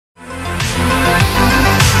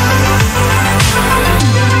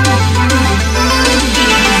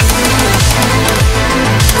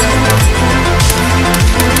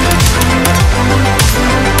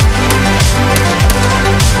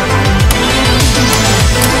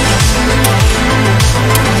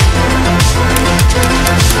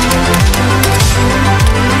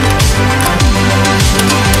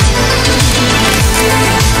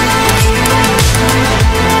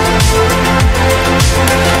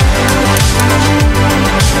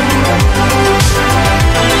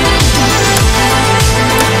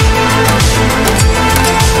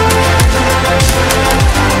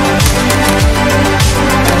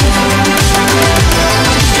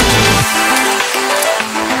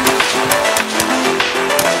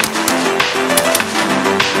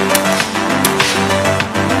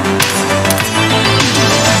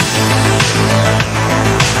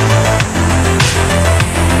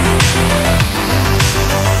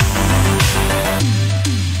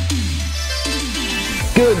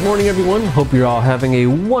morning, everyone. Hope you're all having a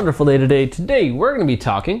wonderful day today. Today, we're going to be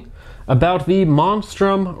talking about the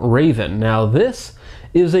Monstrum Raven. Now, this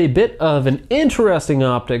is a bit of an interesting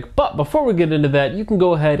optic, but before we get into that, you can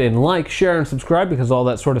go ahead and like, share, and subscribe because all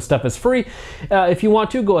that sort of stuff is free. If you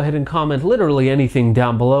want to, go ahead and comment literally anything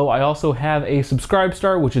down below. I also have a subscribe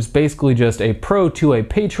star, which is basically just a pro to a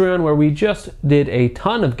Patreon, where we just did a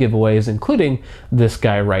ton of giveaways, including this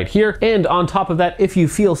guy right here. And on top of that, if you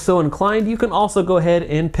feel so inclined, you can also go ahead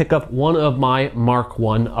and pick up one of my Mark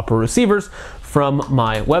I upper receivers from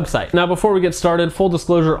my website. Now, before we get started, full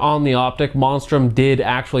disclosure on the optic, Monstrum did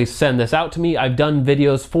actually send this out to me. I've done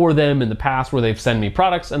videos for them in the past where they've sent me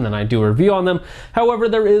products and then I do a review on them. However,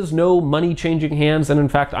 there is no money changing hands, and in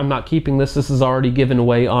fact, I'm not keeping this. This is already given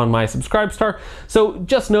away on my subscribe star. So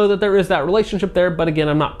just know that there is that relationship there, but again,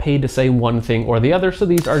 I'm not paid to say one thing or the other, so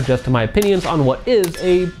these are just my opinions on what is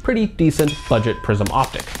a pretty decent budget Prism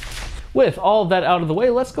optic. With all of that out of the way,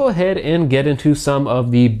 let's go ahead and get into some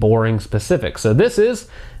of the boring specifics. So this is,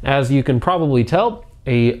 as you can probably tell,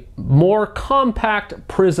 a more compact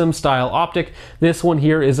Prism style optic. This one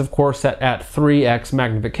here is of course set at 3x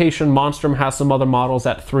magnification. Monstrum has some other models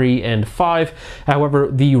at 3 and 5. However,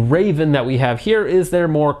 the Raven that we have here is their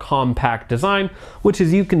more compact design, which,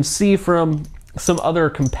 as you can see from some other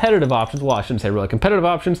competitive options, well, I shouldn't say really competitive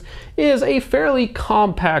options, is a fairly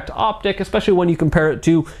compact optic, especially when you compare it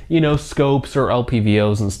to, you know, scopes or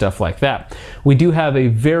LPVOs and stuff like that. We do have a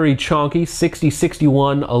very chunky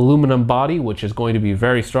 6061 aluminum body, which is going to be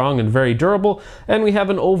very strong and very durable, and we have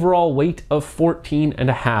an overall weight of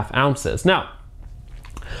 14.5 ounces. Now,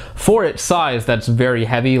 for its size, that's very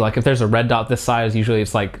heavy. Like if there's a red dot this size, usually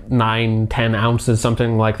it's like 9-10 ounces,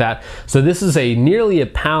 something like that. So this is a nearly a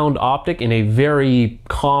pound optic in a very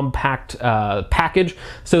compact package.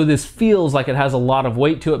 So this feels like it has a lot of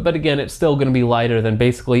weight to it, but again, it's still going to be lighter than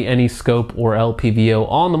basically any scope or LPVO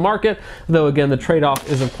on the market. Though again, the trade-off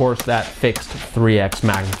is of course that fixed 3x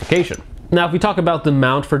magnification. Now, if we talk about the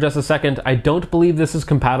mount for just a second, I don't believe this is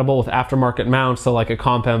compatible with aftermarket mounts, so like a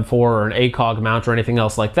Comp M4 or an ACOG mount or anything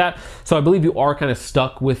else like that. So I believe you are kind of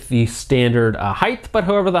stuck with the standard height, but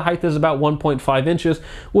however, the height is about 1.5 inches,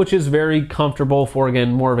 which is very comfortable for,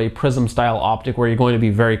 again, more of a Prism style optic where you're going to be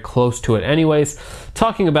very close to it anyways.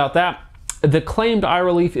 Talking about that, the claimed eye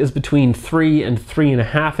relief is between 3 and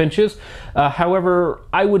 3.5 inches. However,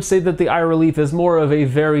 I would say that the eye relief is more of a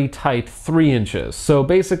very tight 3 inches. So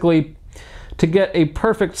basically, to get a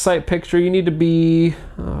perfect sight picture, you need to be,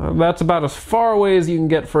 that's about as far away as you can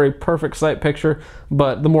get for a perfect sight picture,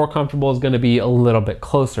 but the more comfortable is going to be a little bit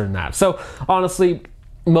closer than that. So honestly,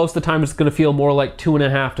 most of the time it's going to feel more like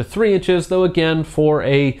 2.5 to 3 inches, though again, for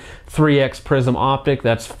a 3x Prism optic,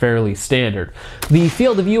 that's fairly standard. The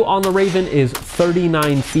field of view on the Raven is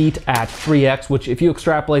 39 feet at 3x, which if you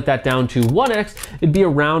extrapolate that down to 1x, it'd be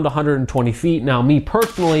around 120 feet. Now, me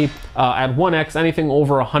personally, at 1x, anything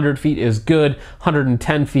over 100 feet is good,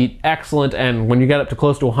 110 feet, excellent, and when you get up to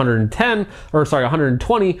close to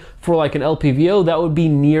 120 for like an LPVO, that would be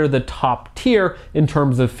near the top tier in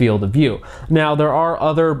terms of field of view. Now, there are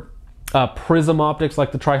other Prism optics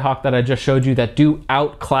like the Tri-Hawk that I just showed you that do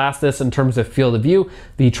outclass this in terms of field of view.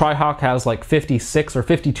 The Tri-Hawk has like 56 or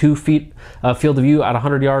 52 feet field of view at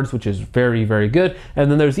 100 yards, which is very, very good.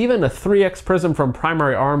 And then there's even a 3x Prism from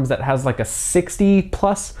Primary Arms that has like a 60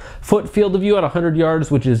 plus foot field of view at 100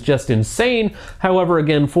 yards, which is just insane. However,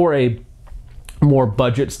 again, for a more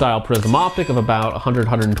budget style Prism optic of about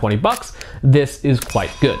 100-120 bucks, this is quite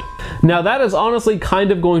good. Now, that is honestly kind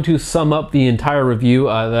of going to sum up the entire review,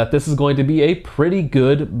 that this is going to be a pretty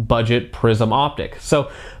good budget Prism optic. So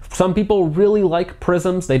some people really like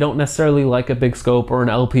Prisms. They don't necessarily like a big scope or an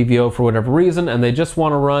LPVO for whatever reason, and they just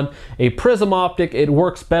want to run a Prism optic. It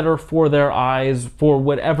works better for their eyes for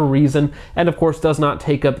whatever reason, and of course does not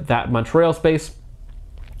take up that much rail space.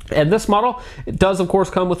 And this model, it does of course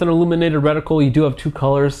come with an illuminated reticle. You do have two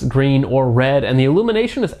colors, green or red, and the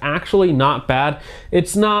illumination is actually not bad.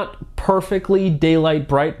 It's not perfectly daylight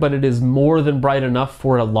bright, but it is more than bright enough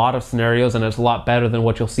for a lot of scenarios, and it's a lot better than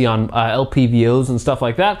what you'll see on LPVOs and stuff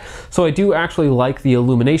like that. So I do actually like the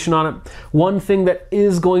illumination on it. One thing that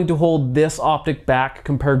is going to hold this optic back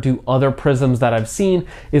compared to other Prisms that I've seen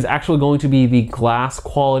is actually going to be the glass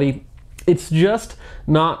quality. It's just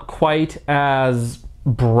not quite as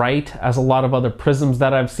bright as a lot of other Prisms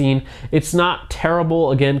that I've seen. It's not terrible,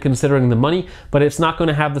 again, considering the money, but it's not going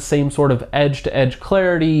to have the same sort of edge-to-edge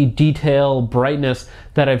clarity, detail, brightness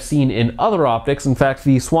that I've seen in other optics. In fact,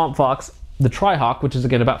 the Swamp Fox, the Tri-Hawk, which is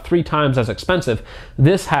again about 3 times as expensive,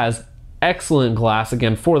 this has excellent glass.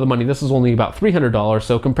 Again, for the money, this is only about $300,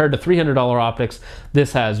 so compared to $300 optics,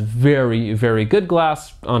 this has very, very good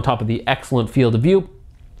glass on top of the excellent field of view.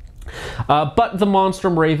 But the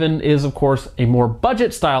Monstrum Raven is, of course, a more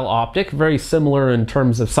budget style optic, very similar in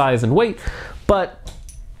terms of size and weight, but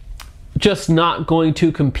just not going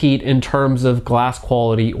to compete in terms of glass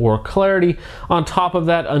quality or clarity. On top of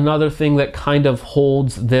that, another thing that kind of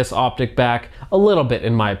holds this optic back a little bit,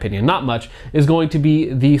 in my opinion, not much, is going to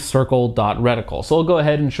be the circle dot reticle. So I'll go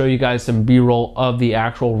ahead and show you guys some B-roll of the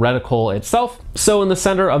actual reticle itself. So in the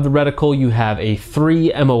center of the reticle, you have a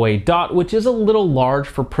 3 MOA dot, which is a little large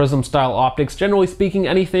for prism style optics. Generally speaking,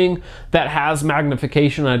 anything that has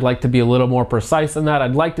magnification, I'd like to be a little more precise than that.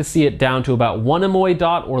 I'd like to see it down to about 1 MOA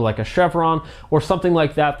dot, or like a chevron or something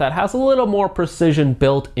like that, that has a little more precision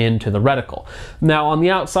built into the reticle. Now on the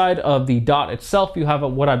outside of the dot itself, you have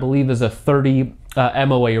what I believe is a 30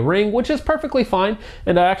 MOA ring, which is perfectly fine,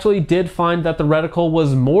 and I actually did find that the reticle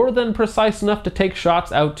was more than precise enough to take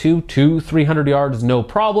shots out to 200-300 yards, no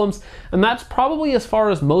problems, and that's probably as far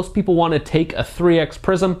as most people want to take a 3x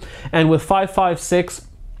prism. And with 5.56,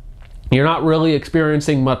 you're not really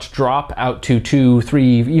experiencing much drop out to 200,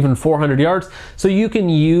 300, even 400 yards. So you can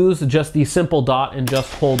use just the simple dot and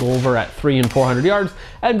just hold over at 300 and 400 yards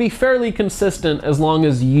and be fairly consistent as long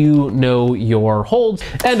as you know your holds.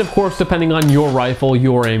 And of course, depending on your rifle,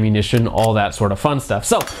 your ammunition, all that sort of fun stuff.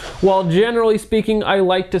 So while generally speaking, I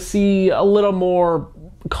like to see a little more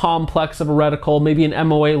complex of a reticle, maybe an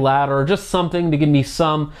MOA ladder, or just something to give me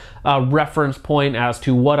some reference point as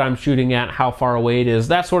to what I'm shooting at, how far away it is,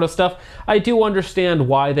 that sort of stuff. I do understand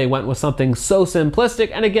why they went with something so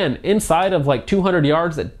simplistic, and again, inside of like 200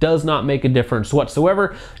 yards, it does not make a difference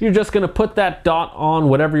whatsoever. You're just going to put that dot on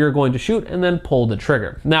whatever you're going to shoot and then pull the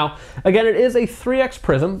trigger. Now, again, it is a 3x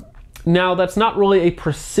prism. Now, that's not really a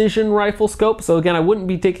precision rifle scope, so again, I wouldn't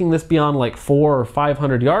be taking this beyond like 400 or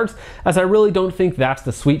 500 yards, as I really don't think that's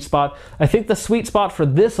the sweet spot. I think the sweet spot for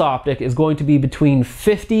this optic is going to be between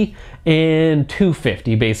 50 and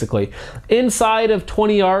 250, basically. Inside of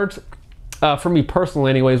 20 yards, for me personally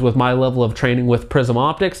anyways, with my level of training with prism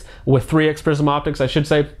optics, with 3x prism optics, I should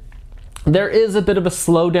say, there is a bit of a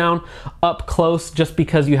slowdown up close just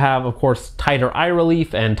because you have, of course, tighter eye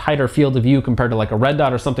relief and tighter field of view compared to like a red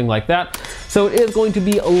dot or something like that. So it is going to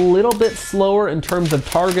be a little bit slower in terms of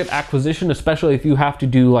target acquisition, especially if you have to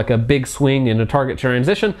do like a big swing in a target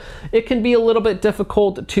transition. It can be a little bit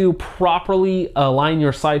difficult to properly align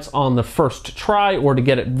your sights on the first try, or to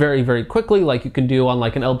get it very, very quickly like you can do on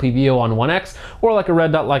like an LPVO on 1X or like a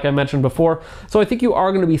red dot like I mentioned before. So I think you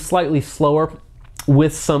are going to be slightly slower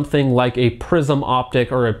with something like a prism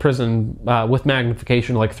optic or a prism with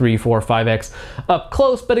magnification like 3, 4, 5x up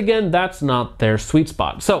close, but again, that's not their sweet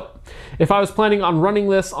spot. So if I was planning on running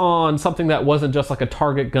this on something that wasn't just like a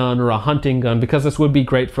target gun or a hunting gun, because this would be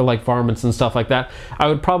great for like varmints and stuff like that, I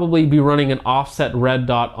would probably be running an offset red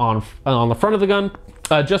dot on the front of the gun.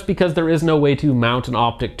 Just because there is no way to mount an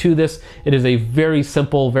optic to this. It is a very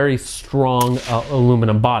simple, very strong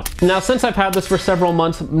aluminum body. Now, since I've had this for several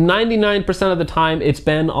months, 99% of the time it's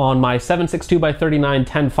been on my 7.62x39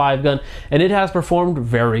 10.5 gun, and it has performed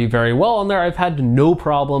very, very well on there. I've had no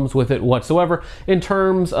problems with it whatsoever in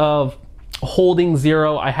terms of holding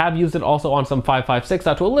zero. I have used it also on some 5.56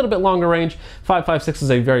 out to a little bit longer range. 5.56 is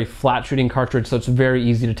a very flat shooting cartridge, so it's very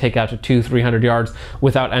easy to take out to 200-300 yards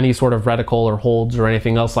without any sort of reticle or holds or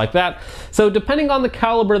anything else like that. So depending on the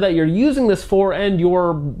caliber that you're using this for and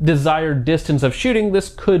your desired distance of shooting, this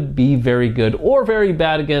could be very good or very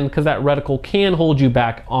bad, again, because that reticle can hold you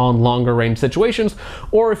back on longer range situations.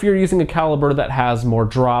 Or if you're using a caliber that has more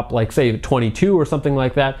drop, like say 22 or something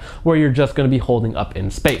like that, where you're just going to be holding up in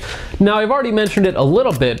space. Now, I've already mentioned it a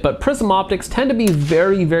little bit, but prism optics tend to be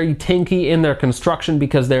very, very tanky in their construction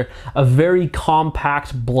because they're a very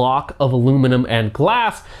compact block of aluminum and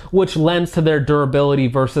glass, which lends to their durability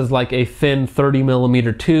versus like a thin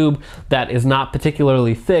 30mm tube that is not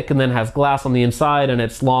particularly thick and then has glass on the inside and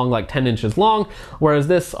it's long, like 10 inches long, whereas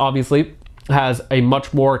this obviously has a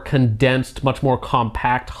much more condensed, much more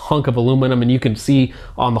compact hunk of aluminum, and you can see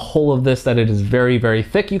on the whole of this that it is very, very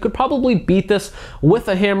thick. You could probably beat this with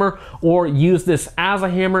a hammer or use this as a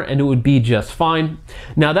hammer and it would be just fine.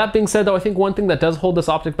 Now, that being said though, I think one thing that does hold this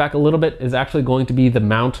optic back a little bit is actually going to be the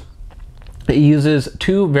mount. It uses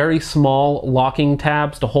two very small locking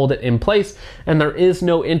tabs to hold it in place, and there is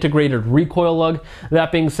no integrated recoil lug.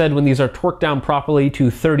 That being said, when these are torqued down properly to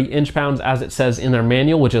 30 inch-pounds, as it says in their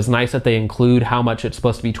manual, which is nice that they include how much it's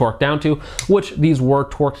supposed to be torqued down to, which these were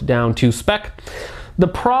torqued down to spec. The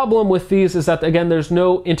problem with these is that, again, there's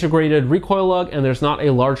no integrated recoil lug and there's not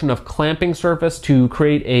a large enough clamping surface to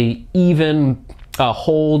create a even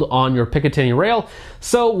hold on your Picatinny rail.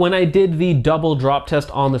 So when I did the double drop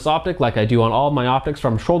test on this optic, like I do on all of my optics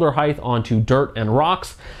from shoulder height onto dirt and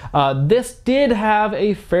rocks, this did have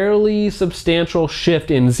a fairly substantial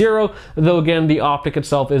shift in zero, though again the optic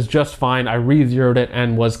itself is just fine. I re-zeroed it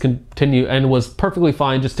and was perfectly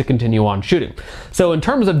fine just to continue on shooting. So in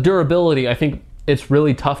terms of durability, I think it's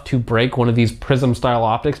really tough to break one of these Prism style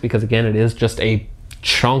optics because again it is just a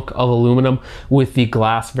chunk of aluminum with the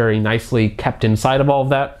glass very nicely kept inside of all of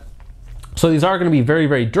that. So these are going to be very,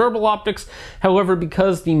 very durable optics. However,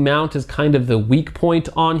 because the mount is kind of the weak point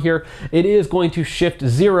on here, it is going to shift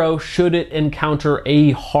zero should it encounter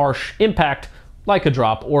a harsh impact like a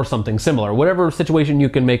drop or something similar. Whatever situation you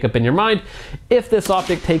can make up in your mind, if this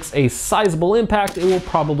optic takes a sizable impact, it will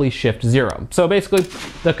probably shift zero. So basically,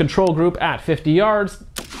 the control group at 50 yards,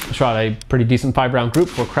 shot a pretty decent 5-round group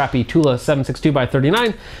for crappy Tula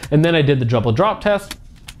 7.62x39, and then I did the double drop test,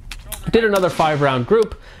 did another 5-round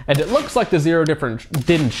group, and it looks like the zero difference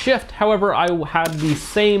didn't shift. However, I had the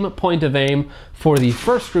same point of aim for the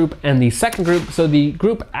first group and the second group, so the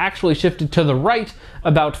group actually shifted to the right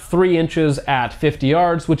about 3 inches at 50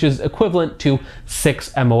 yards, which is equivalent to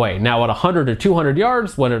 6 MOA. Now at 100 or 200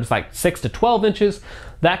 yards, when it's like 6 to 12 inches,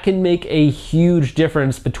 that can make a huge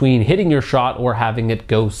difference between hitting your shot or having it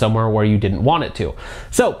go somewhere where you didn't want it to.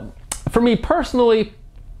 So for me personally,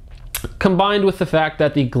 combined with the fact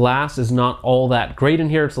that the glass is not all that great in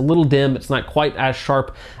here, it's a little dim, it's not quite as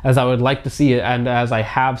sharp as I would like to see it and as I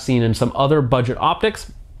have seen in some other budget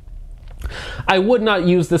optics, I would not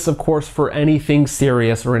use this, of course, for anything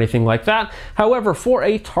serious or anything like that. However, for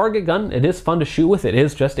a target gun, it is fun to shoot with. It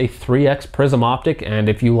is just a 3x Prism optic, and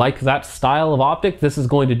if you like that style of optic, this is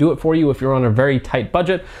going to do it for you if you're on a very tight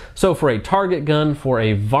budget. So for a target gun, for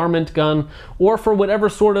a varmint gun, or for whatever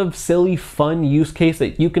sort of silly, fun use case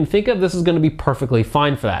that you can think of, this is going to be perfectly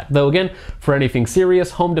fine for that. Though again, for anything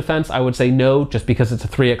serious, home defense, I would say no, just because it's a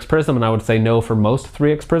 3x Prism, and I would say no for most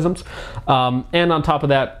 3x Prisms. And on top of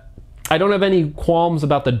that, I don't have any qualms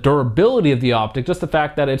about the durability of the optic, just the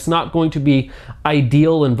fact that it's not going to be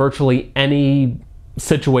ideal in virtually any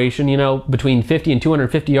situation, you know, between 50 and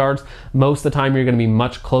 250 yards. Most of the time you're going to be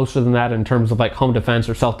much closer than that in terms of like home defense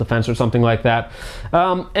or self-defense or something like that.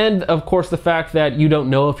 And of course the fact that you don't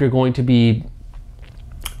know if you're going to be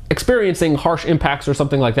experiencing harsh impacts or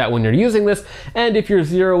something like that when you're using this, and if your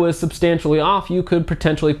zero is substantially off, you could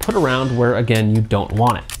potentially put around where again you don't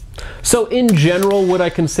want it. So in general, would I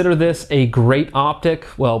consider this a great optic?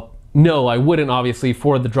 Well, no, I wouldn't, obviously,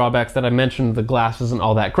 for the drawbacks that I mentioned. The glass isn't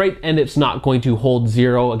all that great, and it's not going to hold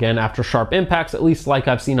zero again after sharp impacts, at least like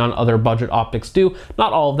I've seen on other budget optics do.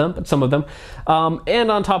 Not all of them, but some of them.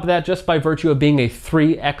 And on top of that, just by virtue of being a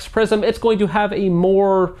 3x Prism, it's going to have a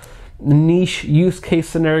more niche use case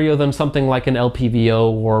scenario than something like an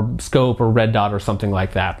LPVO or scope or red dot or something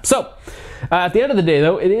like that. So at the end of the day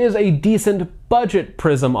though, it is a decent budget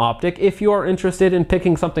Prism optic if you are interested in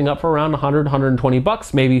picking something up for around 100, 120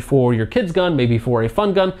 bucks, maybe for your kid's gun, maybe for a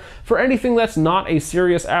fun gun, for anything that's not a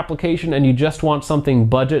serious application and you just want something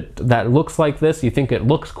budget that looks like this, you think it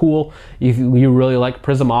looks cool, you really like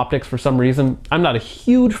Prism optics for some reason. I'm not a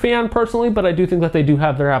huge fan personally, but I do think that they do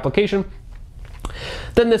have their application.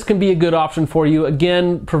 Then this can be a good option for you,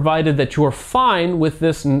 again, provided that you're fine with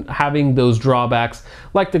this having those drawbacks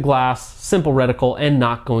like the glass, simple reticle, and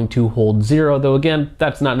not going to hold zero, though again,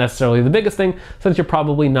 that's not necessarily the biggest thing since you're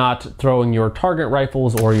probably not throwing your target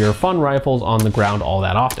rifles or your fun rifles on the ground all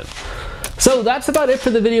that often. So that's about it for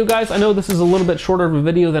the video, guys. I know this is a little bit shorter of a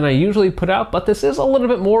video than I usually put out, but this is a little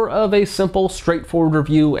bit more of a simple, straightforward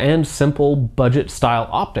review and simple budget style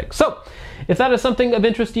optic. So if that is something of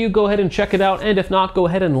interest to you, go ahead and check it out. And if not, go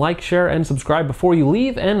ahead and like, share, and subscribe before you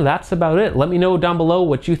leave. And that's about it. Let me know down below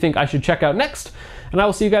what you think I should check out next. And I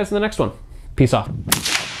will see you guys in the next one. Peace off.